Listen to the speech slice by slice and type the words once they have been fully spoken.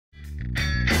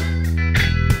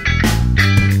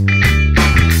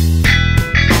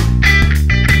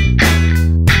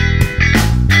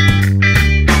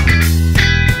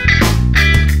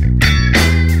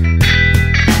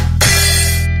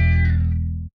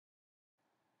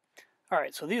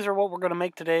Alright, so these are what we're going to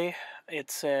make today.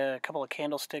 It's a couple of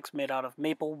candlesticks made out of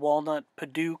maple, walnut,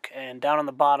 padauk, and down on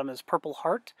the bottom is purple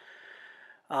heart.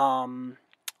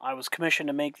 I was commissioned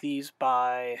to make these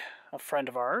by a friend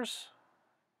of ours,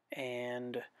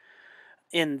 and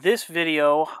in this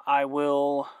video I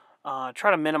will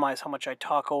try to minimize how much I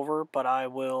talk over, but I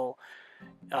will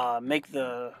make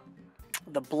the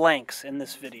blanks in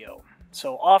this video.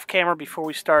 So off camera, before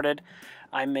we started,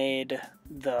 I made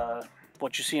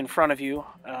what you see in front of you,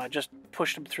 just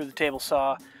pushed them through the table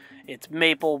saw. It's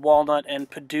maple, walnut, and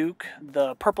padauk.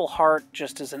 The purple heart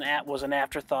just was an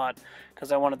afterthought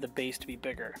because I wanted the base to be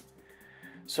bigger.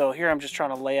 So here I'm just trying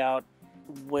to lay out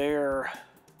where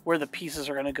the pieces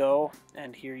are going to go,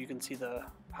 and here you can see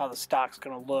how the stock's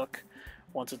going to look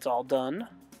once it's all done,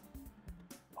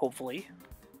 hopefully.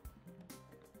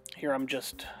 Here I'm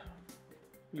just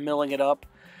milling it up.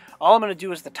 All I'm going to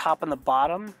do is the top and the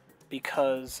bottom,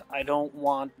 because I don't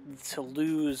want to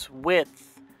lose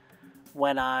width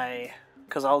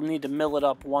because I'll need to mill it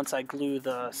up once I glue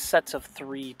the sets of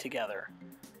 3 together.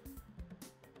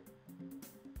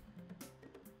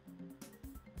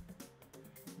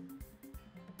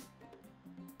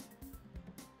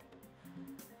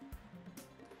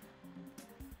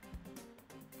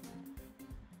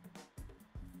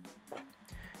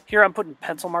 Here I'm putting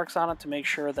pencil marks on it to make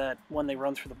sure that when they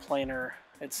run through the planer,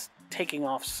 it's taking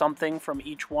off something from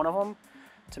each one of them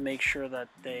to make sure that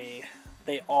they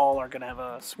all are going to have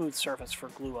a smooth surface for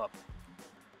glue up.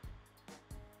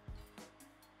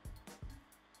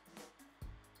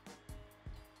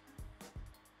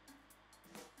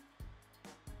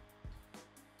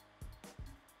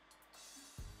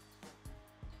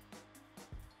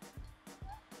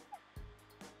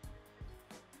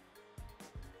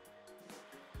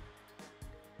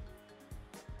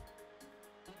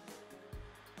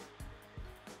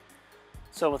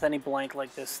 So with any blank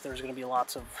like this, there's going to be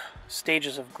lots of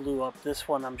stages of glue up. This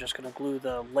one I'm just going to glue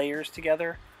the layers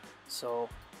together. So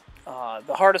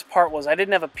the hardest part was I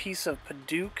didn't have a piece of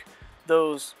padauk.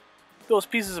 Those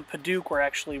pieces of padauk were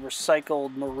actually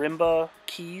recycled marimba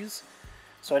keys.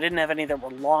 So I didn't have any that were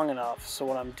long enough. So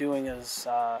what I'm doing is,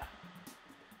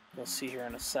 you'll see here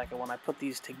in a second, when I put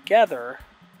these together,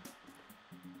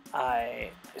 I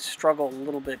struggle a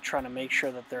little bit trying to make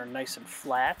sure that they're nice and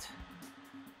flat.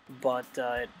 But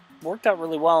it worked out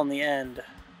really well in the end.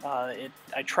 I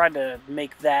tried to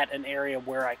make that an area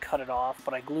where I cut it off,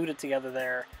 but I glued it together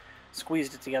there,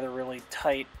 squeezed it together really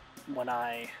tight when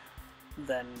I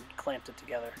then clamped it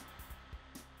together.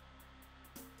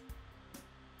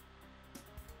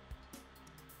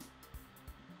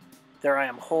 There I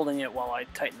am holding it while I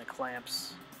tighten the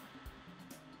clamps.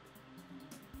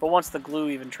 But once the glue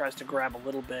even tries to grab a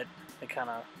little bit,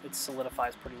 it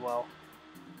solidifies pretty well.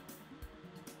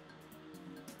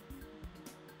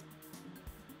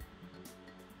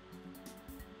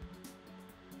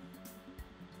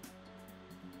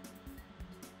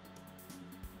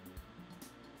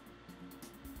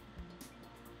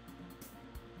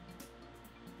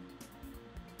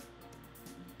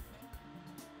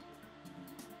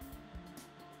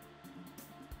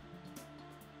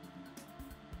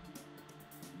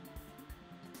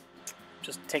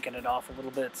 Just taking it off a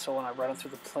little bit so when I run it through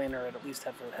the planer, it at least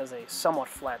has a somewhat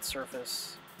flat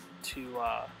surface to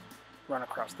run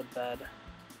across the bed.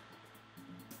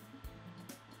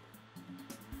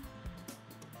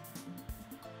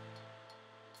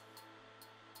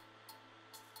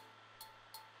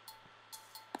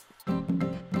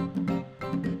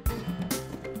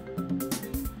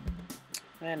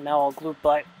 And now I'll glue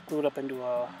it up into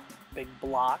a big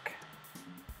block.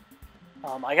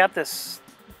 I got this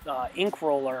ink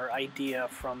roller idea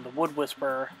from the Wood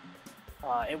Whisperer.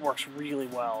 It works really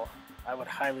well. I would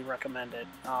highly recommend it.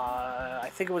 I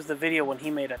think it was the video when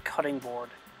he made a cutting board,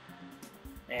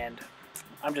 and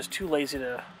I'm just too lazy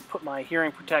to put my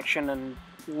hearing protection and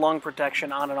lung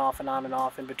protection on and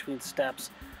off in between steps,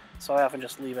 so I often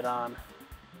just leave it on.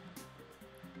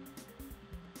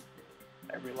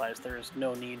 I realize there's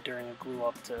no need during a glue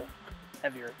up to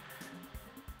have your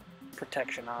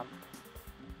protection on.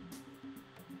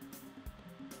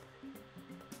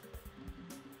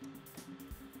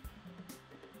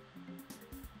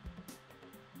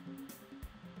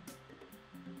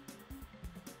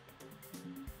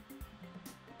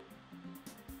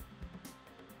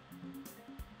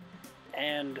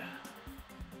 And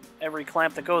every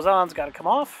clamp that goes on's got to come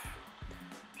off.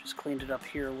 Just cleaned it up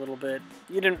here a little bit.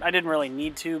 I didn't really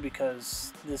need to,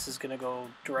 because this is going to go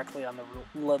directly on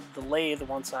the lathe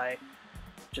once I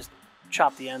just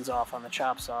chop the ends off on the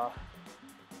chop saw.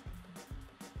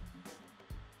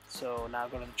 So now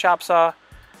go to the chop saw,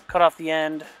 cut off the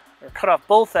end, or cut off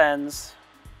both ends.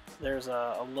 There's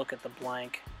a look at the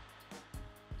blank.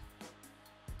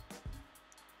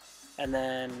 And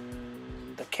then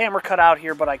the camera cut out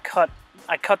here, but I cut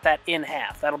that in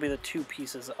half. That'll be the two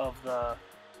pieces of the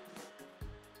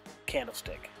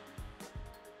candlestick.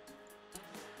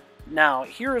 Now,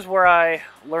 here is where I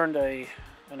learned an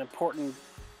important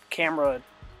camera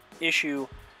issue.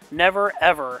 Never,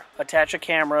 ever attach a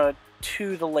camera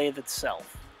to the lathe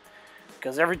itself,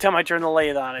 because every time I turn the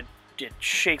lathe on, it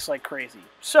shakes like crazy.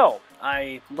 So,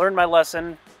 I learned my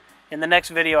lesson. In the next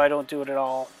video, I don't do it at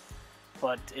all,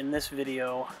 but in this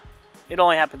video, it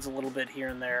only happens a little bit here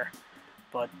and there.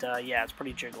 But, yeah, it's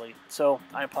pretty jiggly. So,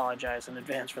 I apologize in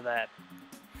advance for that.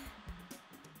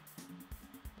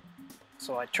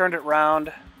 So I turned it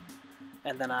round,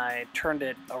 and then I turned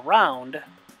it around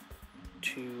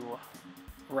to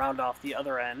round off the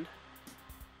other end.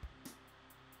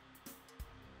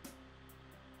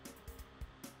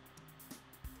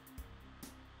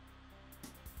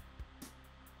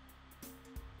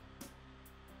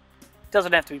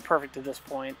 Doesn't have to be perfect at this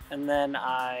point. And then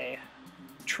I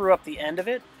true up the end of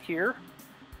it here,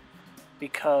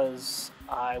 because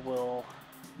I will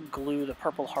glue the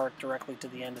Purple Heart directly to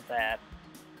the end of that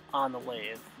on the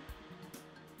lathe.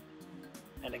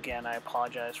 And again, I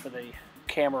apologize for the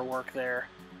camera work there.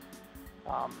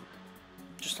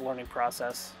 Just a learning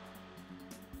process.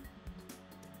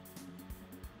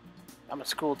 I'm a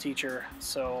school teacher,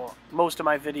 so most of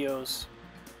my videos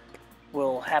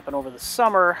will happen over the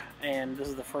summer, and this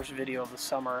is the first video of the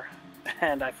summer,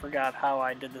 and I forgot how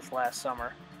I did this last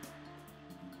summer.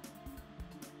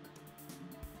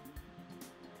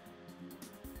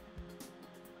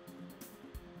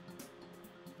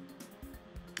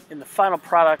 In the final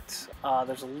product,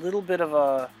 there's a little bit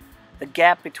of the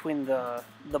gap between the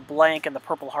blank and the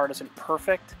Purple Heart isn't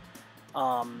perfect.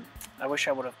 I wish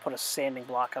I would have put a sanding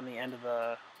block on the end of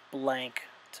the blank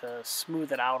to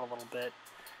smooth it out a little bit.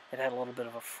 It had a little bit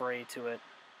of a fray to it.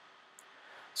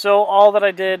 So all that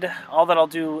I'll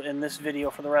do in this video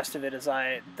for the rest of it is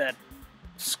that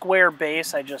square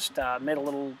base, I just made a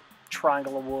little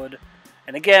triangle of wood.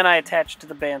 And again, I attached it to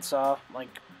the bandsaw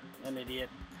like an idiot.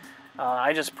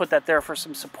 I just put that there for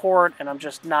some support, and I'm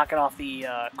just knocking off the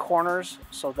corners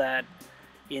so that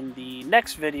in the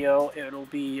next video it'll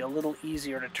be a little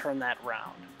easier to turn that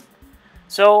round.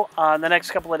 So in the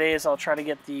next couple of days I'll try to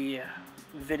get the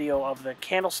video of the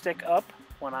candlestick up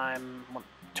when I'm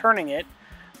turning it,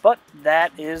 but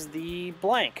that is the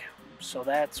blank. So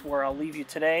that's where I'll leave you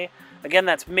today. Again,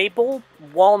 that's maple,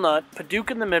 walnut,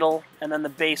 Padauk in the middle, and then the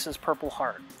base is Purple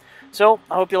Heart. So,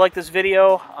 I hope you like this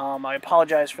video. I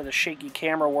apologize for the shaky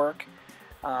camera work.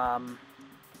 And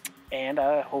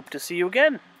I hope to see you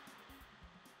again.